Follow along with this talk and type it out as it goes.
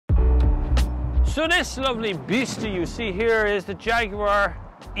So this lovely beastie you see here is the Jaguar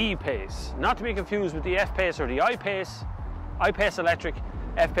E-Pace. Not to be confused with the F-Pace or the I-Pace. I-Pace electric,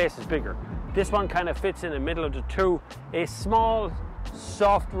 F-Pace is bigger. This one kind of fits in the middle of the two. A small,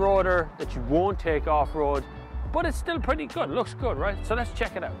 soft roader that you won't take off-road, but it's still pretty good. Looks good, right? So let's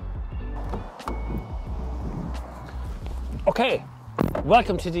check it out. Okay,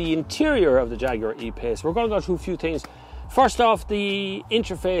 welcome to the interior of the Jaguar E-Pace. We're going to go through a few things. First off, the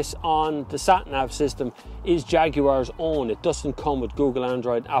interface on the sat-nav system is Jaguar's own. It doesn't come with Google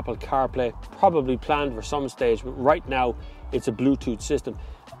Android, Apple CarPlay, probably planned for some stage, but right now it's a Bluetooth system.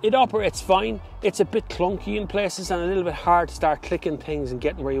 It operates fine. It's a bit clunky in places and a little bit hard to start clicking things and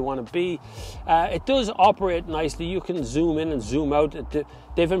getting where you want to be. It does operate nicely. You can zoom in and zoom out.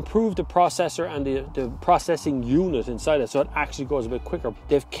 They've improved the processor and the processing unit inside it, so it actually goes a bit quicker.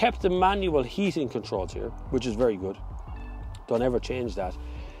 They've kept the manual heating controls here, which is very good. Don't ever change that.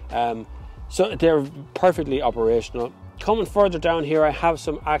 So they're perfectly operational. Coming further down here, I have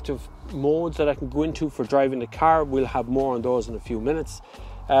some active modes that I can go into for driving the car. We'll have more on those in a few minutes.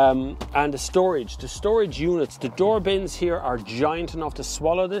 And the storage units, the door bins here are giant enough to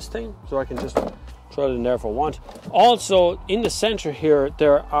swallow this thing, so I can just throw it in there if I want. Also, in the center here,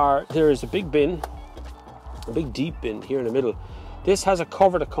 there is a big bin, a big deep bin here in the middle. This has a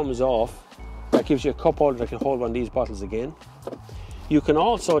cover that comes off. That gives you a cup holder that can hold one of these bottles again. You can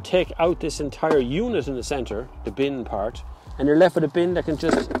also take out this entire unit in the center, the bin part, and you're left with a bin that can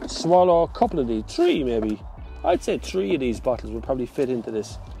just swallow a couple of these, three maybe. I'd say 3 of these bottles would probably fit into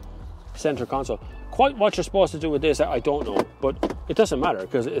this center console. Quite what you're supposed to do with this, I don't know, but it doesn't matter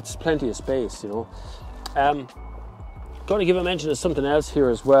because it's plenty of space, you know. Going to give a mention of something else here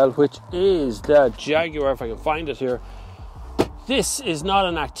as well, which is the Jaguar, if I can find it here. This is not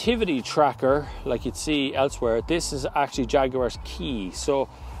an activity tracker like you'd see elsewhere. This is actually Jaguar's key. So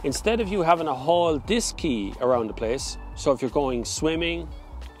instead of you having to haul this key around the place, so if you're going swimming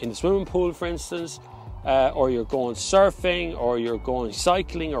in the swimming pool, for instance, or you're going surfing, or you're going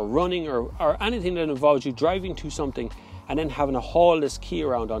cycling or running, or anything that involves you driving to something and then having to haul this key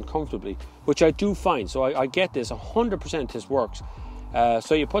around uncomfortably, which I do find. So I get this, 100% this works.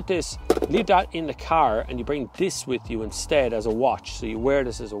 So you put this, leave that in the car, and you bring this with you instead as a watch. So you wear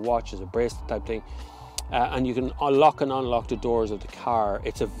this as a watch, as a bracelet type thing, and you can lock and unlock the doors of the car.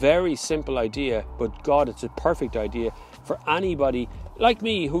 It's a very simple idea, but God, it's a perfect idea for anybody like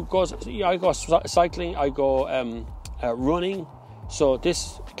me who goes, I go cycling, I go running. So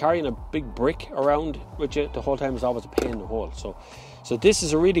this, carrying a big brick around with you the whole time is always a pain in the hole. So this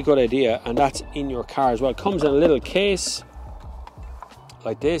is a really good idea, and that's in your car as well. It comes in a little case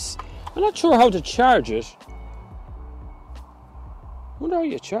like this. I'm not sure how to charge it. I wonder how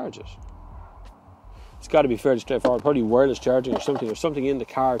you charge it. It's got to be fairly straightforward. Probably wireless charging or something in the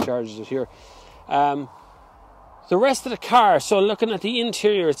car charges it here. The rest of the car, so looking at the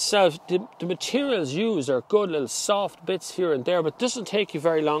interior itself, the materials used are good little soft bits here and there, but it doesn't take you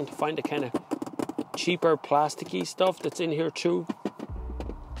very long to find the kind of cheaper plasticky stuff that's in here too.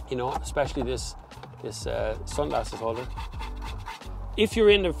 You know, especially this sunglasses holder. If you're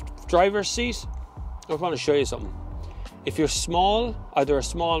in the driver's seat, I want to show you something. If you're small, either a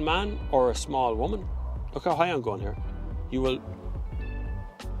small man or a small woman, look how high I'm going here. You will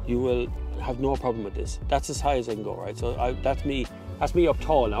have no problem with this. That's as high as I can go, right? So that's me up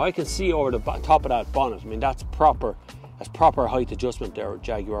tall. Now I can see over the top of that bonnet. I mean, that's proper height adjustment there,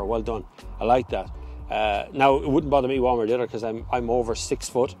 Jaguar. Well done. I like that. Now it wouldn't bother me one way or the other because I'm over 6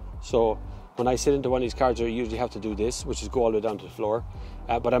 foot. So when I sit into one of these cars, I usually have to do this, which is go all the way down to the floor.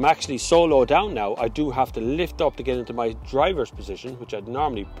 But I'm actually so low down now, I do have to lift up to get into my driver's position, which I'd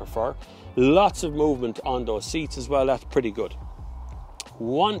normally prefer. Lots of movement on those seats as well. That's pretty good.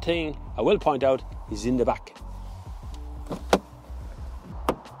 One thing I will point out is in the back.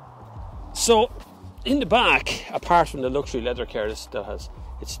 So in the back, apart from the luxury leather care, this still has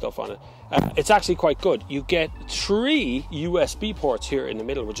its stuff on it. It's actually quite good. You get 3 USB ports here in the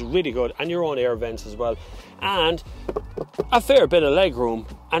middle, which is really good, and your own air vents as well, and a fair bit of leg room.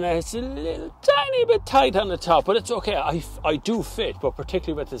 And it's a little tiny bit tight on the top, but it's okay. I do fit, but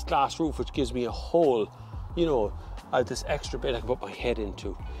particularly with this glass roof, which gives me a hole, you know, this extra bit I can put my head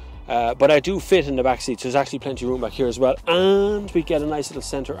into. But I do fit in the back seat, so there's actually plenty of room back here as well. And we get a nice little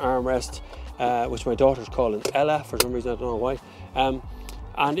centre armrest, which my daughter's calling Ella for some reason, I don't know why.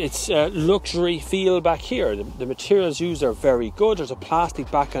 And it's luxury feel back here. The materials used are very good. There's a plastic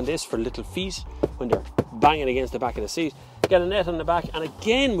back on this for little feet when they're banging against the back of the seat. Get a net on the back, and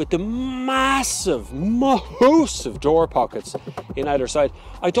again with the massive door pockets in either side.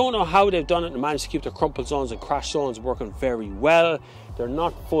 I don't know how they've done it and managed to keep the crumple zones and crash zones working very well. They're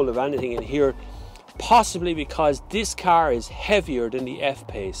not full of anything in here. possibly because this car is heavier than the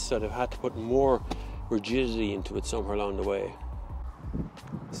F-Pace, so they've had to put more rigidity into it somewhere along the way.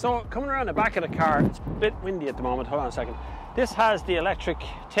 So coming around the back of the car, it's a bit windy at the moment. Hold on a second. This has the electric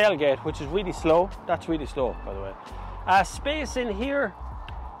tailgate, which is really slow. That's really slow, by the way. Space in here,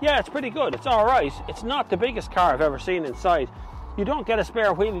 yeah, it's pretty good. It's all right. It's not the biggest car I've ever seen inside. You don't get a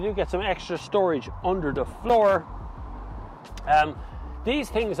spare wheel. You do get some extra storage under the floor. These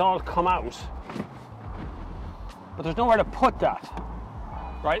things all come out, but there's nowhere to put that,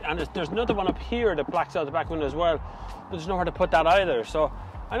 right? And there's another one up here that blacks out the back window as well, but there's nowhere to put that either. So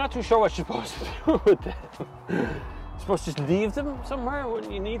I'm not too sure what you're supposed to do with them. You're supposed to just leave them somewhere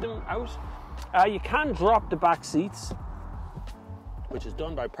when you need them out. You can drop the back seats, which is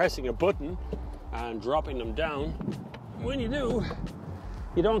done by pressing a button and dropping them down. When you do,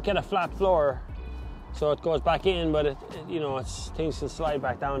 you don't get a flat floor, so it goes back in, but things can slide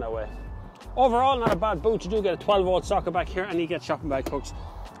back down that way. Overall, not a bad boot. You do get a 12-volt socket back here, and you get shopping bag hooks.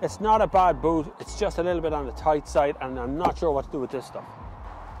 It's not a bad boot. It's just a little bit on the tight side, and I'm not sure what to do with this stuff.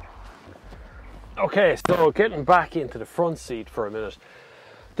 Okay, so getting back into the front seat for a minute.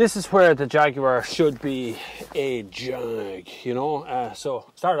 This is where the Jaguar should be a Jag,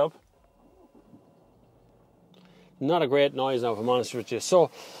 so start up. Not a great noise now, if I'm honest with you.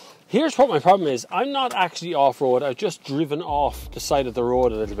 So here's what my problem is. I'm not actually off-road. I've just driven off the side of the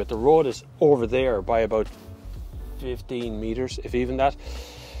road a little bit. The road is over there by about 15 meters, if even that.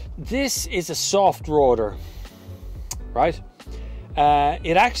 This is a soft roader, right?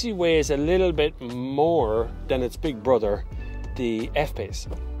 It actually weighs a little bit more than its big brother, the F-Pace.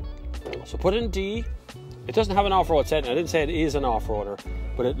 So put in D. It doesn't have an off-road setting. I didn't say it is an off-roader,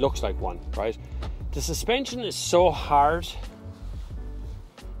 but it looks like one, right? The suspension is so hard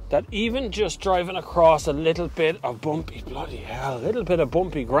that even just driving across a little bit of bumpy, bloody hell, a little bit of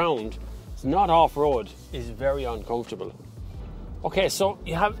bumpy ground, it's not off-road, is very uncomfortable. Okay, so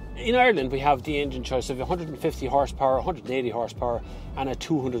you have, in Ireland, we have the engine choice of 150 horsepower, 180 horsepower, and a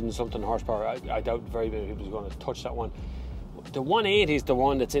 200 and something horsepower. I doubt very many people are going to touch that one. The 180 is the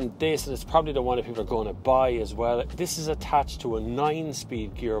one that's in this, and it's probably the one that people are going to buy as well. This is attached to a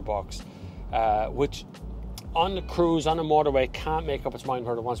 9-speed gearbox, which on the cruise, on a motorway, can't make up its mind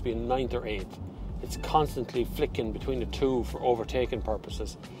whether it wants to be in 9th or 8th. It's constantly flicking between the two for overtaking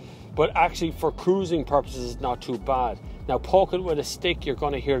purposes. But actually, for cruising purposes, it's not too bad. Now, poke it with a stick, you're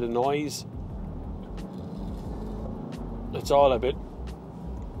going to hear the noise. It's all a bit...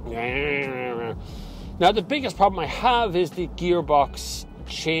 Now, the biggest problem I have is the gearbox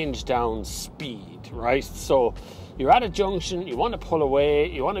change down speed, right? So you're at a junction, you want to pull away,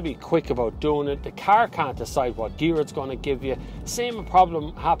 you want to be quick about doing it. The car can't decide what gear it's going to give you. Same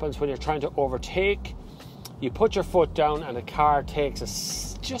problem happens when you're trying to overtake. You put your foot down and the car takes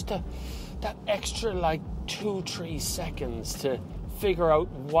that extra like 2-3 seconds to figure out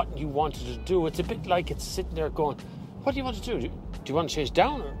what you wanted to do. It's a bit like it's sitting there going, what do you want to do? Do you want to change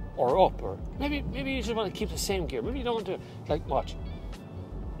down or up? Or maybe you just want to keep the same gear. Maybe you don't want to, like, watch.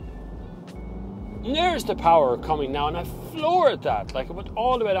 And there's the power coming now, and I floored that, like it went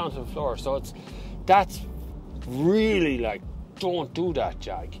all the way down to the floor. So that's really like, don't do that,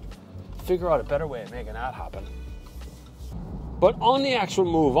 Jag. Figure out a better way of making that happen. But on the actual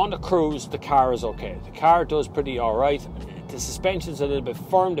move, on the cruise, the car is okay. The car does pretty all right. The suspension's a little bit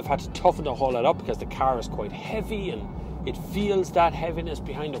firm. They've had to toughen the whole lot up because the car is quite heavy and it feels that heaviness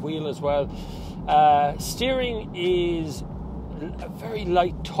behind the wheel as well. Steering is a very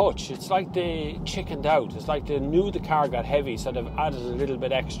light touch. It's like they chickened out. It's like they knew the car got heavy, so they've added a little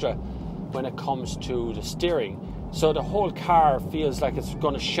bit extra when it comes to the steering. So the whole car feels like it's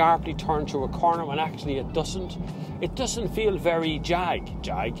going to sharply turn through a corner when actually it doesn't. It doesn't feel very Jag.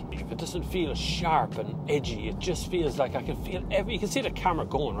 It doesn't feel sharp and edgy. It just feels like I can feel you can see the camera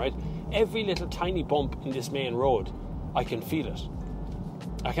going, right? Every little tiny bump in this main road, I can feel it.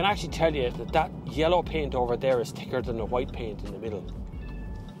 I can actually tell you that yellow paint over there is thicker than the white paint in the middle.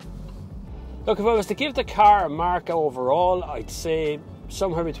 Look, if I was to give the car a mark overall, I'd say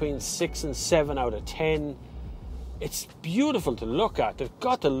somewhere between 6 and 7 out of 10. It's beautiful to look at. They've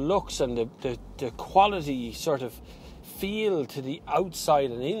got the looks and the quality sort of feel to the outside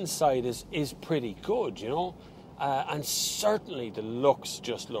and inside is pretty good, you know. And certainly the looks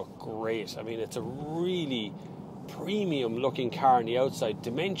just look great. I mean, it's a really premium looking car on the outside.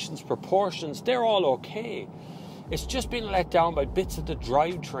 Dimensions, proportions, they're all okay. It's just been let down by bits of the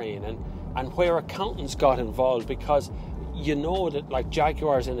drivetrain and where accountants got involved, because you know that like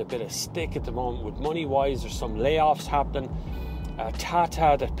Jaguar's in a bit of stick at the moment with money wise. There's some layoffs happening.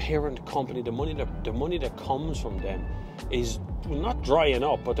 Tata, the parent company, the money that comes from them is not drying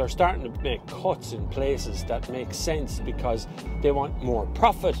up, but they're starting to make cuts in places that make sense because they want more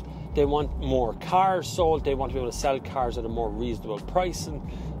profit, they want more cars sold, they want to be able to sell cars at a more reasonable price. And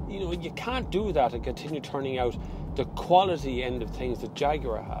you can't do that and continue turning out the quality end of things that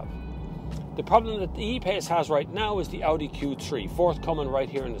Jaguar have. The problem that the E-Pace has right now is the Audi Q3, forthcoming right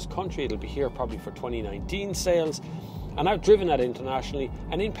here in this country. It'll be here probably for 2019 sales. And I've driven that internationally,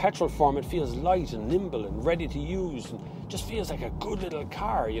 and in petrol form it feels light and nimble and ready to use, and just feels like a good little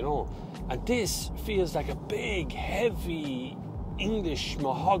car, And this feels like a big, heavy English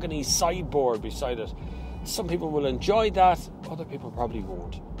mahogany sideboard beside it. Some people will enjoy that, other people probably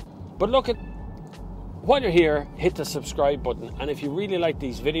won't. But while you're here, hit the subscribe button, and if you really like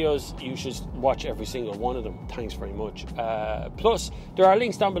these videos, you should watch every single one of them. Thanks very much. Plus, there are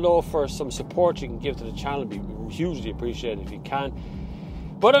links down below for some support you can give to the channel. It'd be hugely appreciated if you can.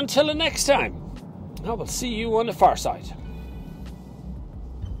 But until the next time, I will see you on the far side.